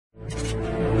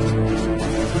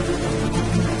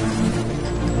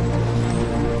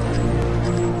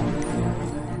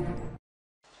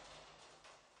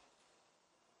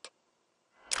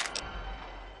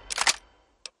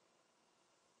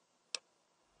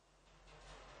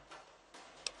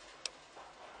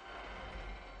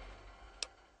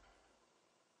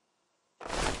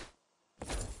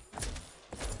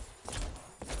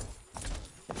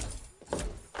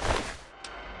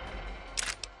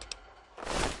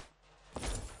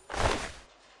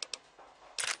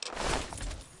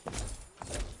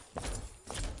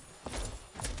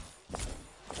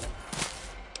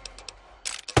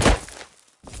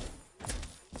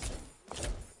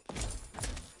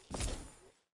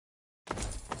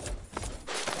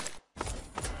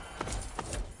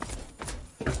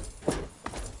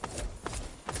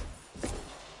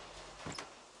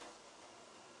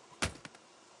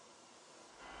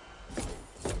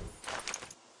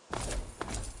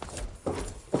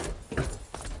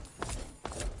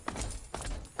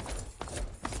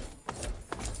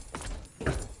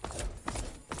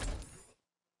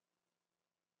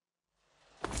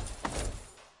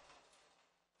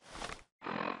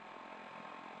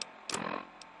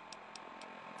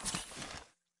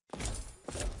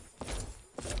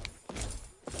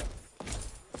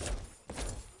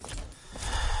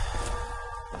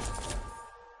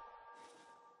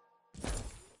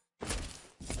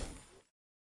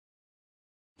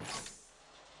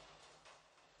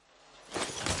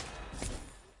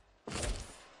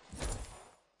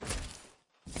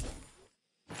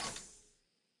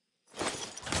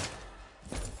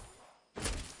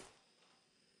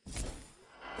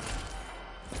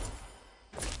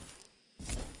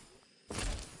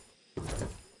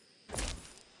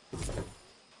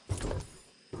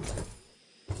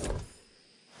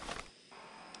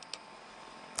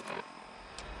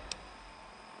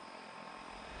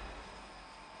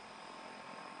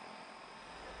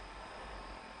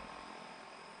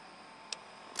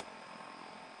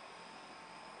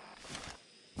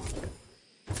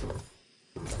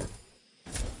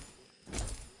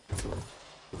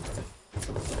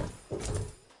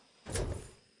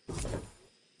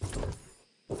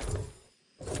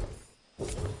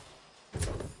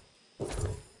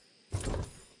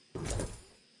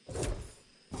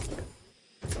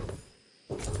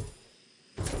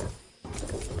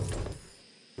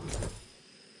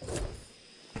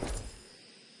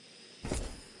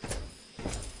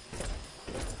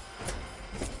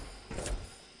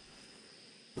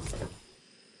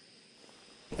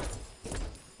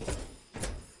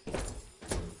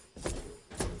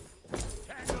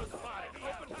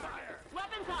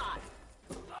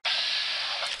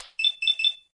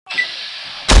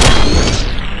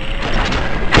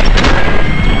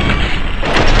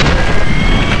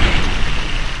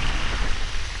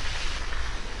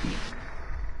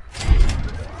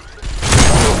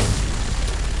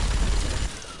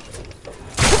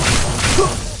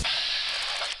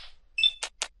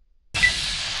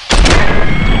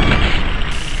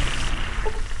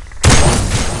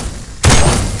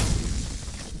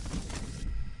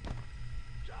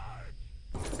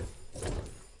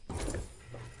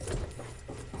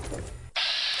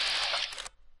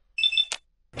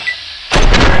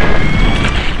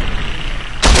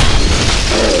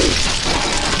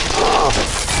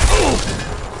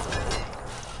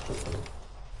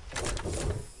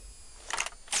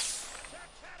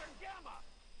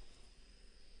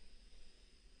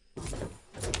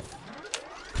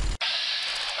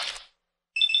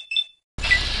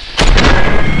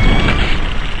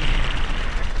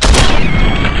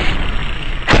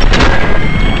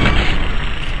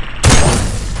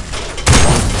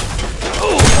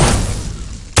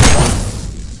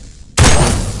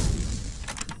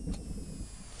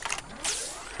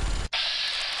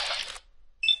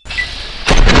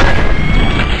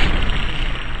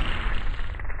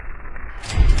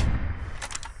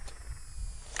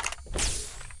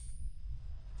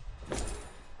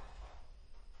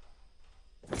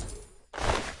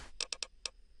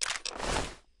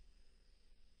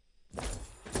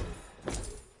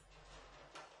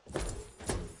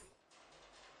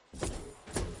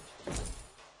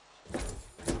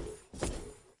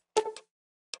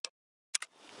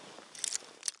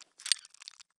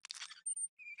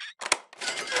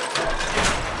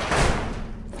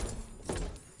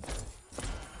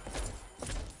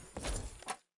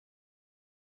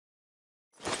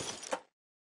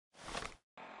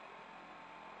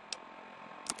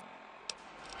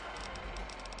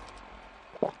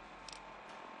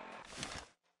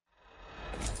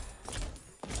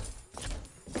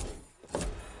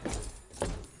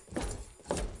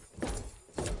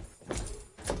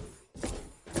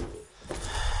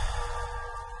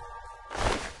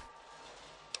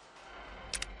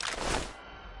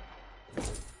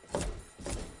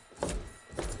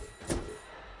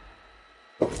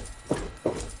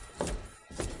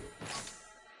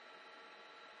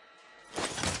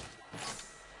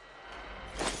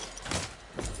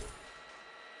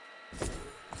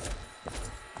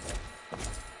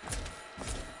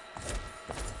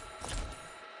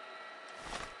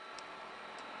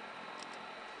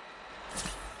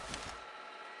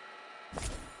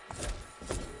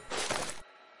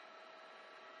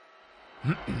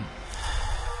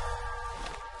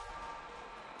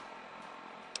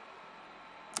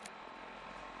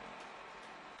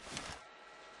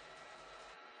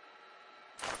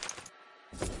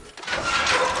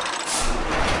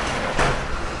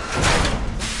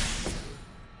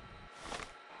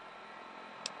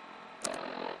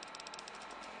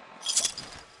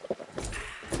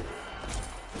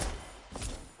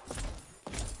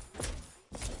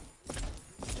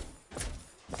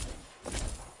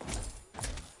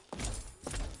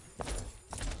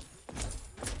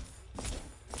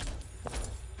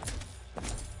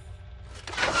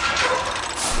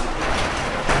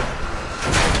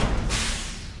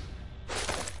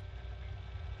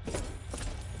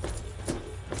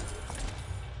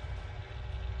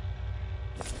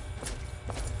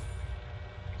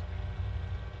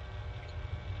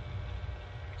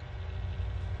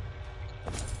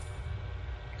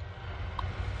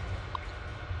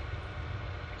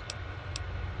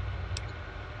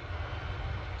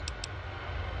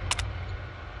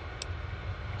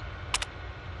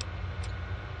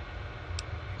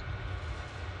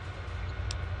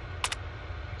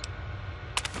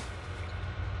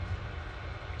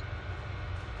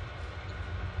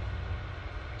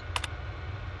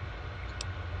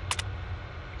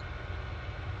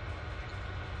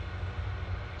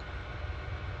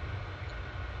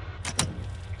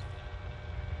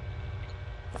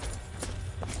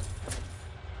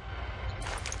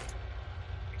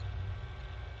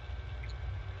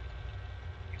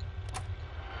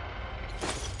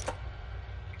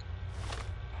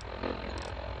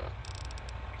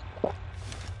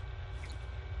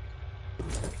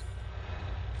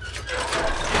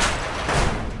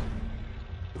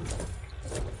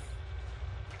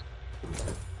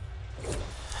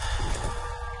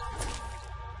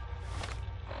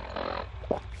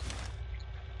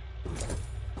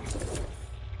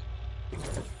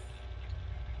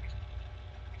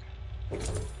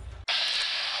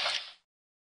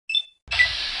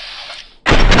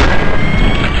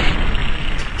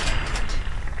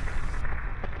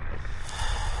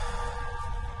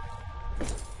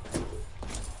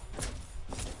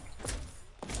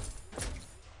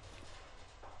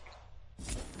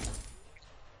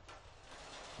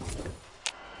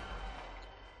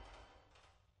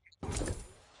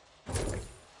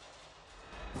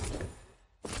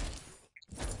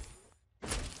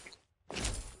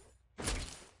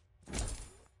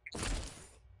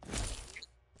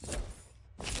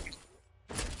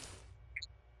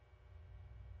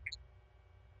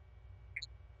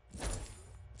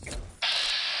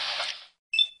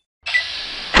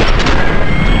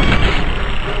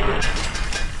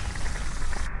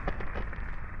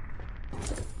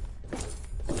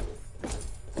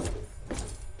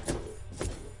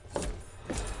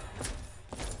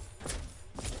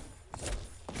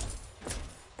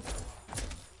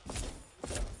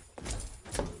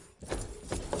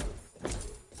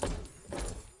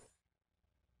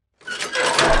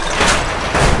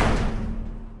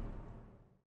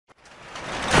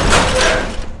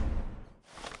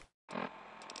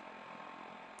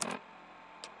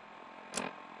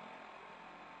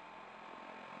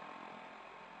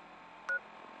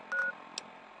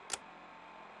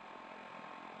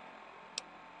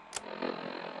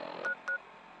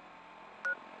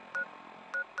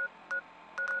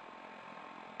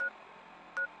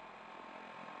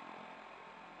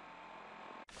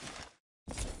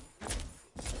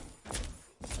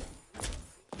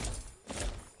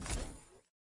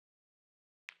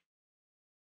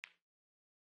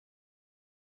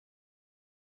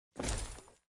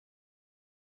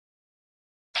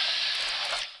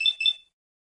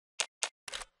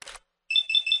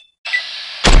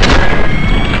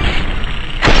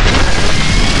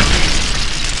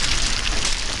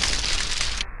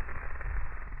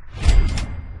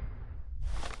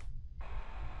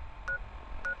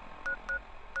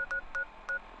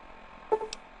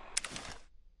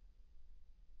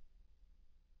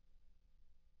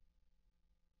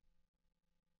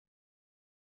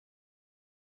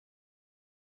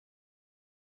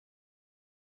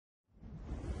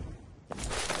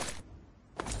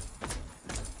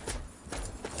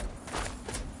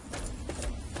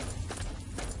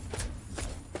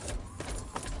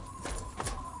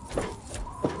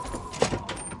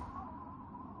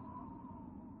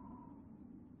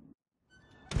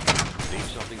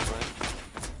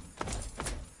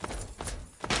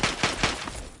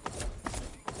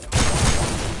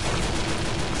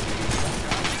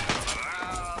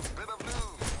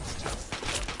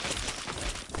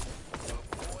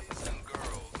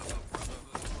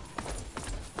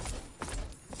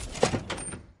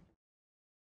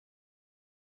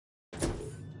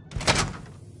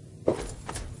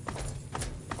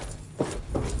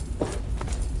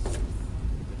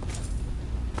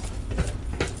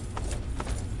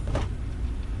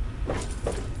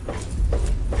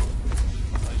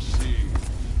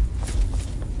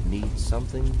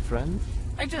something, friend?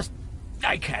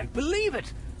 I can't believe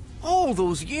it. All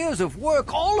those years of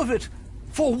work, all of it.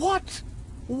 For what?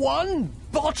 One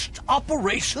botched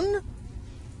operation?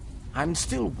 I'm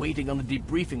still waiting on the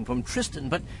debriefing from Tristan,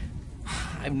 but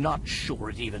I'm not sure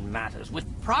it even matters. With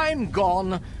Prime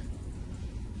gone...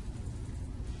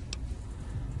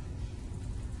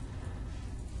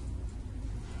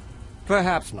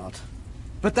 Perhaps not.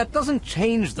 But that doesn't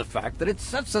change the fact that it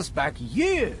sets us back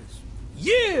years.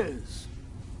 Years!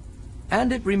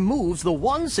 And it removes the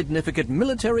one significant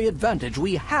military advantage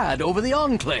we had over the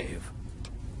Enclave.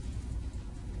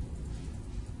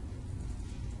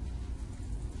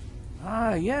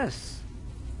 Ah, yes.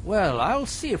 Well, I'll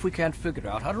see if we can't figure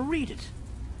out how to read it.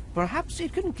 Perhaps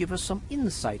it can give us some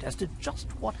insight as to just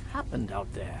what happened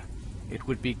out there. It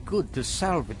would be good to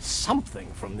salvage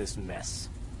something from this mess.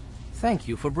 Thank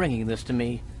you for bringing this to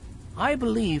me. I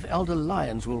believe Elder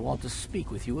Lyons will want to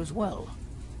speak with you as well.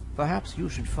 Perhaps you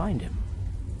should find him.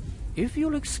 If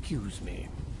you'll excuse me.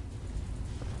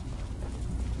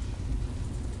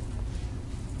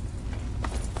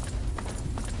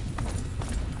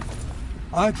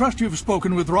 I trust you've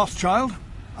spoken with Rothschild.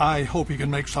 I hope you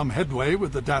can make some headway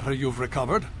with the data you've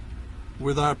recovered.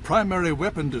 With our primary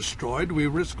weapon destroyed, we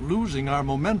risk losing our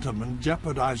momentum and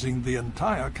jeopardizing the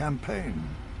entire campaign.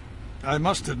 I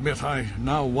must admit, I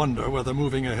now wonder whether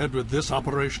moving ahead with this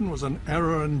operation was an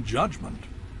error in judgment.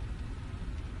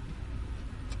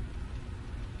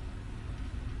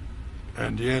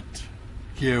 And yet,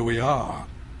 here we are.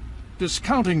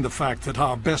 Discounting the fact that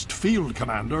our best field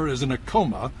commander is in a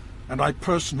coma, and my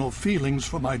personal feelings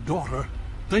for my daughter,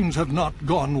 things have not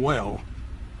gone well.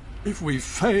 If we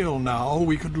fail now,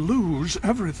 we could lose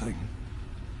everything.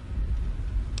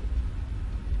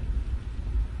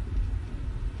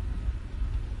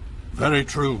 Very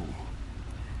true.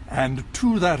 And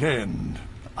to that end,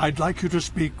 I'd like you to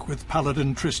speak with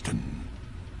Paladin Tristan.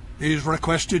 He's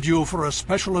requested you for a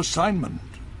special assignment,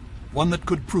 one that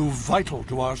could prove vital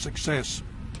to our success.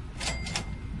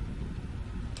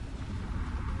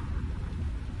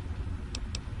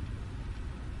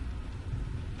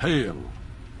 Hail.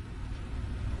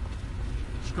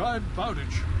 Scribe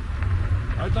Bowditch,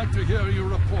 I'd like to hear your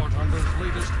report on those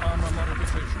latest armor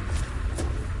modifications.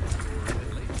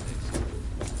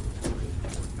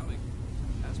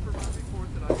 As per my report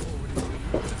that I forwarded to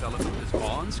you, development is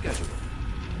on schedule.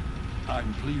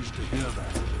 I'm pleased to hear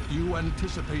that. Do you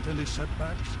anticipate any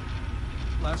setbacks?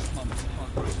 Last month,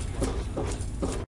 progress was...